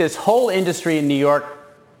just think this whole industry in New York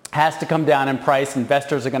has to come down in price.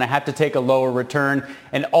 Investors are going to have to take a lower return.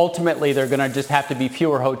 And ultimately, they're going to just have to be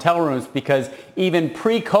fewer hotel rooms because even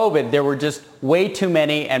pre-COVID, there were just way too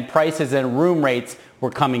many and prices and room rates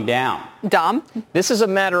were coming down. Dom? This is a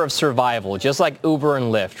matter of survival, just like Uber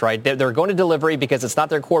and Lyft, right? They're going to delivery because it's not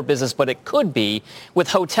their core business, but it could be. With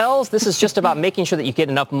hotels, this is just about making sure that you get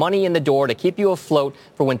enough money in the door to keep you afloat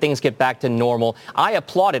for when things get back to normal. I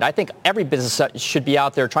applaud it. I think every business should be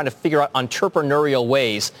out there trying to figure out entrepreneurial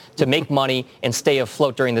ways to make money and stay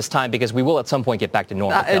afloat during this time because we will at some point get back to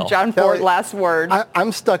normal. John Ford, last word.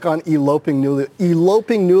 I'm stuck on eloping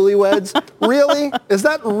newlyweds. Really? Is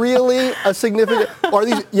that really a significant... Are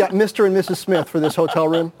these, Mr. and Mrs. Smith for this hotel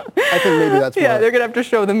room? I think maybe that's they're going to have to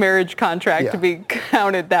show the marriage contract to be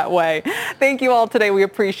counted that way. Thank you all today. We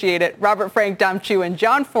appreciate it. Robert Frank, Dom Chu, and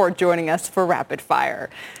John Ford joining us for Rapid Fire.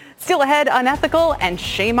 Still ahead, unethical and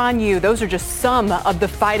shame on you. Those are just some of the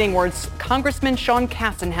fighting words Congressman Sean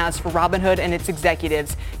Casten has for Robinhood and its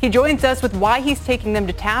executives. He joins us with why he's taking them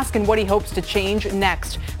to task and what he hopes to change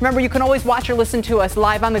next. Remember, you can always watch or listen to us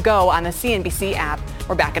live on the go on the CNBC app.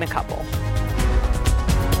 We're back in a couple.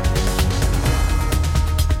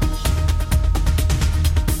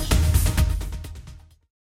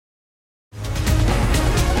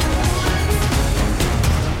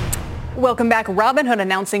 Welcome back. Robinhood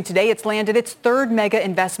announcing today it's landed its third mega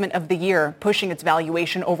investment of the year, pushing its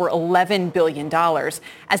valuation over $11 billion.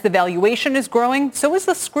 As the valuation is growing, so is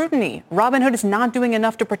the scrutiny. Robinhood is not doing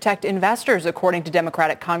enough to protect investors, according to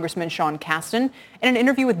Democratic Congressman Sean Casten. In an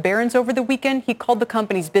interview with Barron's over the weekend, he called the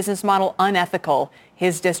company's business model unethical.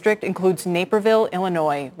 His district includes Naperville,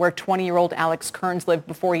 Illinois, where 20-year-old Alex Kearns lived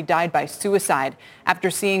before he died by suicide after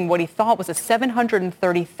seeing what he thought was a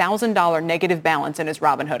 $730,000 negative balance in his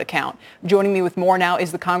Robinhood account. Joining me with more now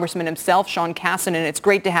is the congressman himself, Sean Casten, and it's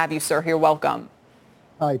great to have you, sir, here. Welcome.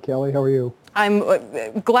 Hi, Kelly. How are you? I'm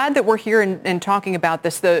glad that we're here and talking about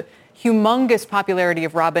this, the humongous popularity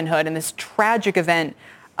of Robinhood and this tragic event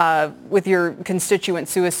with your constituent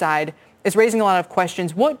suicide is raising a lot of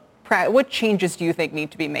questions. What changes do you think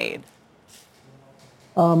need to be made?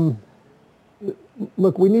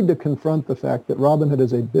 Look, we need to confront the fact that Robinhood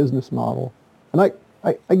is a business model. And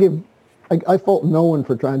I fault no one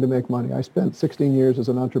for trying to make money. I spent 16 years as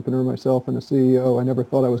an entrepreneur myself and a CEO. I never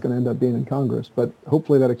thought I was going to end up being in Congress, but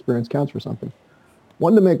hopefully that experience counts for something.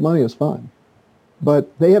 Wanting to make money is fine.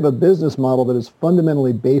 But they have a business model that is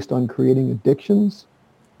fundamentally based on creating addictions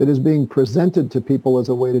that is being presented to people as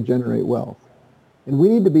a way to generate wealth. And we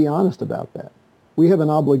need to be honest about that. We have an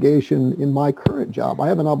obligation in my current job. I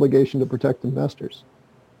have an obligation to protect investors.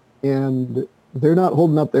 And they're not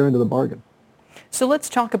holding up their end of the bargain. So let's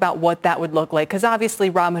talk about what that would look like, because obviously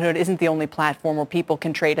Robinhood isn't the only platform where people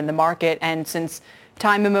can trade in the market. And since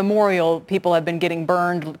time immemorial, people have been getting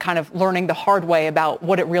burned, kind of learning the hard way about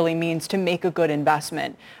what it really means to make a good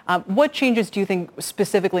investment. What changes do you think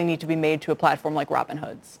specifically need to be made to a platform like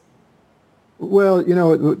Robinhood's? Well,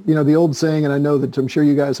 the old saying, and I know that I'm sure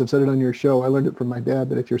you guys have said it on your show, I learned it from my dad,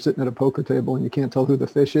 that if you're sitting at a poker table and you can't tell who the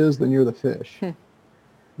fish is, then you're the fish.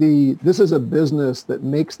 This is a business that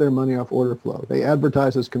makes their money off order flow. They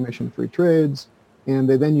advertise as commission-free trades, and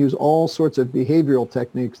they then use all sorts of behavioral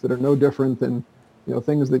techniques that are no different than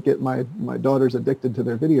things that get my daughters addicted to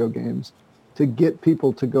their video games to get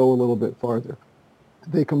people to go a little bit farther.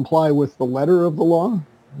 They comply with the letter of the law,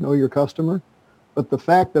 know your customer. But the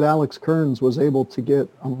fact that Alex Kearns was able to get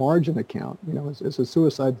a margin account, as his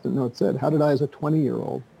suicide note said, how did I as a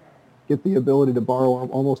 20-year-old get the ability to borrow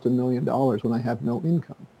almost $1 million when I have no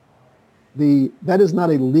income? That is not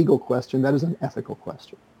a legal question. That is an ethical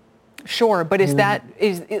question. Sure, but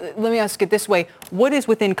let me ask it this way. What is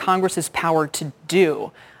within Congress's power to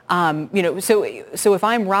do? So if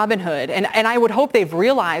I'm Robinhood, and I would hope they've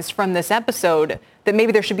realized from this episode that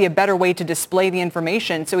maybe there should be a better way to display the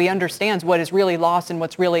information so he understands what is really lost and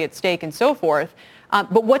what's really at stake and so forth.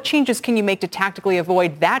 But what changes can you make to tactically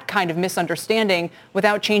avoid that kind of misunderstanding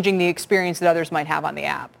without changing the experience that others might have on the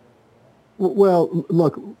app? Well,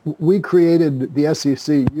 look, we created the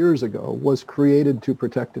SEC years ago, was created to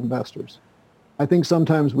protect investors. I think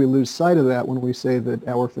sometimes we lose sight of that when we say that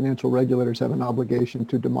our financial regulators have an obligation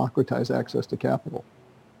to democratize access to capital.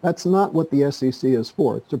 That's not what the SEC is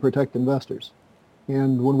for. It's to protect investors.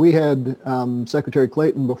 And when we had Secretary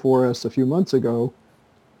Clayton before us a few months ago,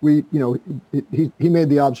 he made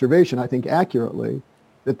the observation, I think accurately,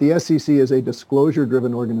 that the SEC is a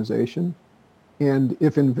disclosure-driven organization. And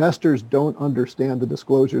if investors don't understand the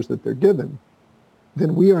disclosures that they're given,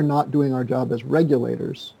 then we are not doing our job as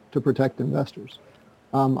regulators to protect investors.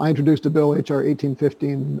 I introduced a bill, H.R.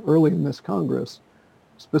 1815, early in this Congress,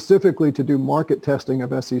 specifically to do market testing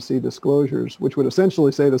of SEC disclosures, which would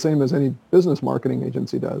essentially say the same as any business marketing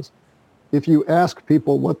agency does. If you ask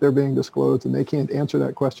people what they're being disclosed and they can't answer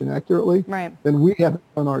that question accurately, right, then we haven't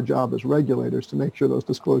done our job as regulators to make sure those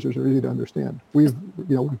disclosures are easy to understand. We've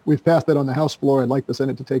passed that on the House floor. I'd like the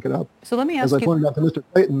Senate to take it up. So let me ask you, as I pointed out to Mr.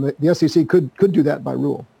 Clayton, the SEC could do that by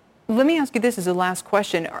rule. Let me ask you this as a last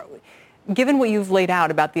question. Given what you've laid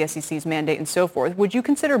out about the SEC's mandate and so forth, would you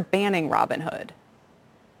consider banning Robinhood?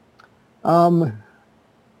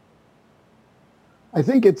 I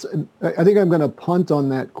think I'm going to punt on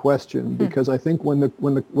that question because I think when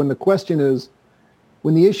the question is,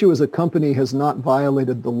 when the issue is a company has not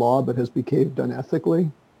violated the law but has behaved unethically,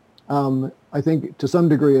 I think to some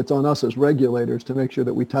degree it's on us as regulators to make sure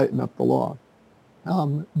that we tighten up the law.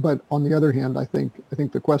 But on the other hand, I think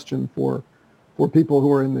the question for people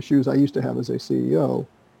who are in the shoes I used to have as a CEO,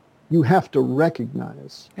 you have to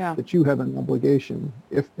recognize that you have an obligation.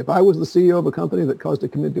 If I was the CEO of a company that caused a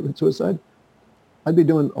committed suicide, I'd be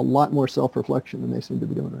doing a lot more self-reflection than they seem to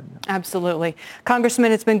be doing right now. Absolutely.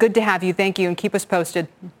 Congressman, it's been good to have you. Thank you, and keep us posted.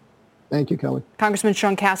 Thank you, Kelly. Congressman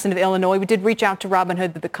Sean Casten of Illinois. We did reach out to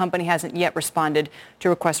Robinhood, but the company hasn't yet responded to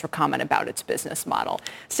requests for comment about its business model.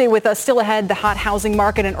 Stay with us. Still ahead, the hot housing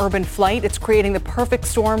market and urban flight. It's creating the perfect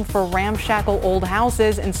storm for ramshackle old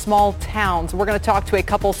houses in small towns. We're going to talk to a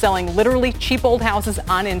couple selling literally cheap old houses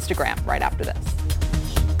on Instagram right after this.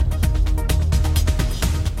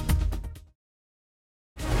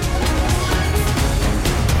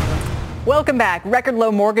 Welcome back. Record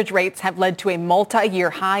low mortgage rates have led to a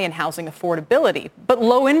multi-year high in housing affordability. But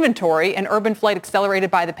low inventory and urban flight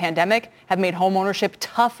accelerated by the pandemic have made homeownership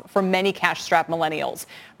tough for many cash-strapped millennials.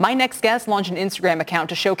 My next guest launched an Instagram account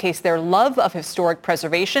to showcase their love of historic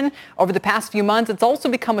preservation. Over the past few months, it's also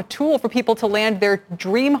become a tool for people to land their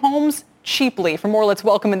dream homes cheaply. For more, let's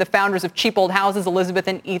welcome in the founders of Cheap Old Houses, Elizabeth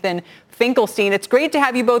and Ethan Finkelstein. It's great to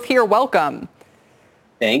have you both here. Welcome.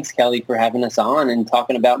 Thanks, Kelly, for having us on and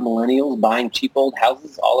talking about millennials buying cheap old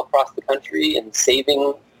houses all across the country and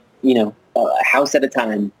saving, a house at a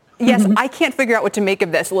time. Yes, I can't figure out what to make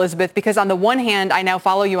of this, Elizabeth, because on the one hand, I now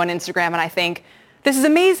follow you on Instagram and I think, this is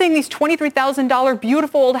amazing, these $23,000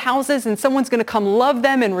 beautiful old houses, and someone's going to come love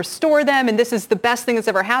them and restore them, and this is the best thing that's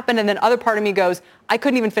ever happened. And then other part of me goes, I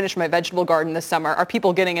couldn't even finish my vegetable garden this summer. Are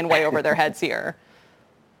people getting in way over their heads here?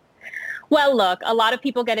 Well, look, a lot of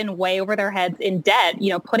people get in way over their heads in debt,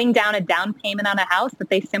 putting down a down payment on a house that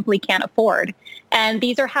they simply can't afford. And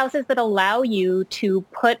these are houses that allow you to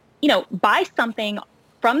buy something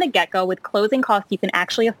from the get-go with closing costs you can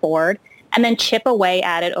actually afford and then chip away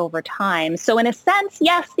at it over time. So in a sense,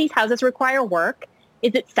 yes, these houses require work.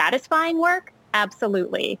 Is it satisfying work?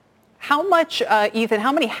 Absolutely. How much, Ethan,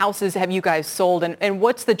 how many houses have you guys sold, and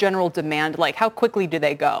what's the general demand like? How quickly do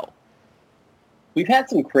they go? We've had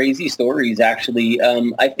some crazy stories, actually.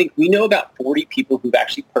 I think we know about 40 people who've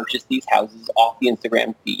actually purchased these houses off the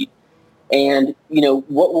Instagram feed. And,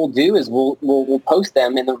 what we'll do is we'll post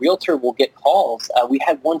them, and the realtor will get calls. We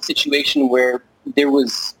had one situation where there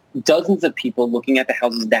was dozens of people looking at the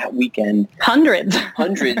houses that weekend. Hundreds.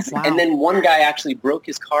 Wow. And then one guy actually broke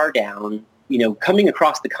his car down, coming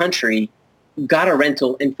across the country, got a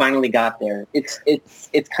rental, and finally got there. It's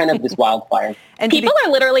kind of this wildfire. And people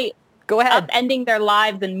are literally go ahead upending their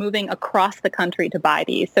lives and moving across the country to buy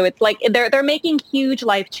these. So it's like they're making huge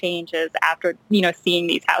life changes after, seeing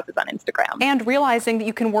these houses on Instagram. And realizing that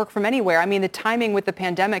you can work from anywhere. I mean, the timing with the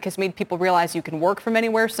pandemic has made people realize you can work from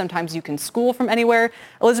anywhere. Sometimes you can school from anywhere.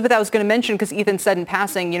 Elizabeth, I was going to mention, because Ethan said in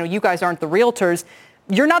passing, you guys aren't the realtors.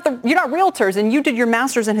 You're not realtors, and you did your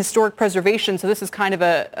master's in historic preservation, so this is kind of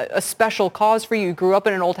a special cause for you. You grew up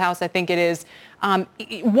in an old house, I think it is.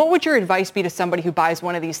 What would your advice be to somebody who buys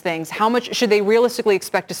one of these things? How much should they realistically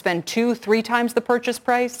expect to spend 2-3 times the purchase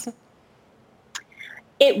price?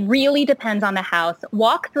 It really depends on the house.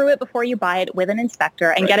 Walk through it before you buy it with an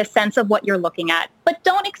inspector and get a sense of what you're looking at. But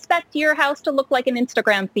don't expect your house to look like an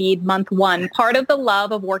Instagram feed month one. Part of the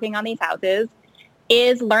love of working on these houses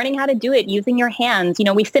is learning how to do it using your hands.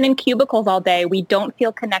 We sit in cubicles all day. We don't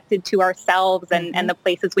feel connected to ourselves and the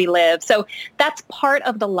places we live. So that's part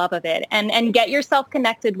of the love of it. And get yourself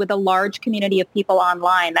connected with a large community of people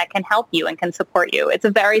online that can help you and can support you. It's a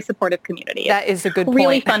very supportive community. That is a good point.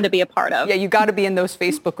 Really fun to be a part of. Yeah, you got to be in those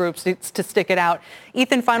Facebook groups to stick it out.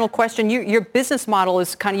 Ethan, final question. Your business model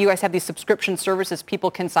is kind of, you guys have these subscription services people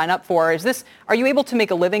can sign up for. Are you able to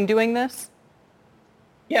make a living doing this?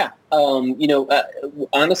 Yeah.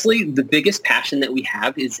 Honestly, the biggest passion that we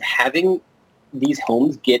have is having these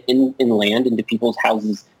homes get in land into people's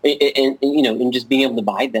houses and just being able to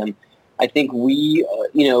buy them. I think we,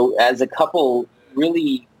 as a couple,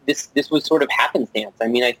 really, this was sort of happenstance. I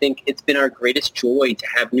mean, I think it's been our greatest joy to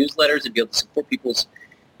have newsletters and be able to support people's,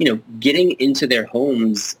 getting into their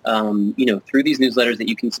homes, through these newsletters that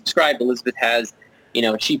you can subscribe. Elizabeth has,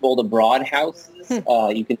 cheap old abroad houses.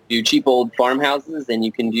 You can do cheap old farmhouses, and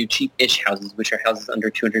you can do cheap-ish houses, which are houses under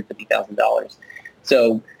 $250,000.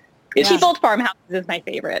 So cheap old farmhouses is my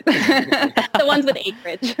favorite. The ones with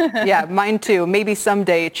acreage. Yeah, mine too. Maybe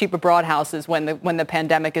someday cheap abroad houses when the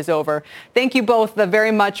pandemic is over. Thank you both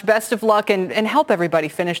very much. Best of luck, and help everybody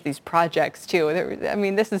finish these projects too.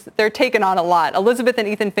 They're taking on a lot. Elizabeth and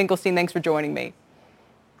Ethan Finkelstein, thanks for joining me.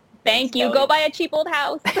 Thank you. Go buy a cheap old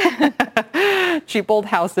house. Cheap old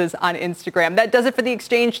houses on Instagram. That does it for The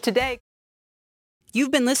Exchange today.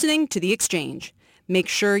 You've been listening to The Exchange. Make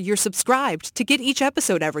sure you're subscribed to get each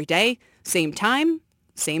episode every day. Same time,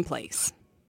 same place.